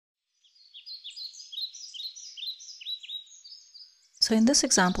So in this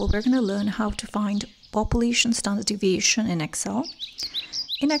example, we're going to learn how to find population standard deviation in Excel.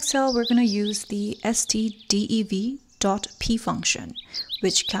 In Excel, we're going to use the stdev.p function,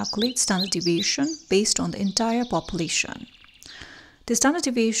 which calculates standard deviation based on the entire population. The standard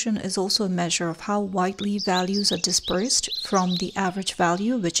deviation is also a measure of how widely values are dispersed from the average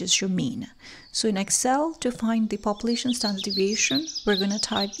value, which is your mean. So in Excel, to find the population standard deviation, we're going to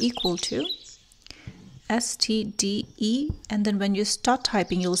type equal to stde, and then when you start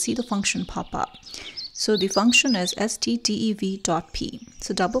typing, you'll see the function pop up. So the function is stdev.p.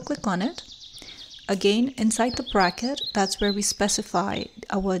 So double click on it. Again, inside the bracket, that's where we specify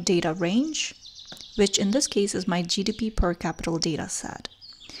our data range, which in this case is my GDP per capita data set.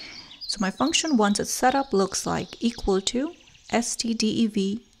 So my function, once it's set up, looks like equal to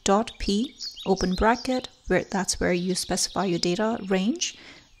stdev.p, open bracket, that's where you specify your data range,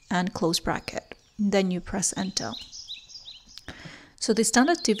 and close bracket. Then you press enter. So the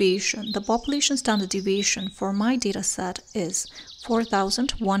standard deviation, the population standard deviation for my data set is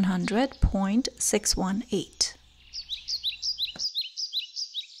 4100.618.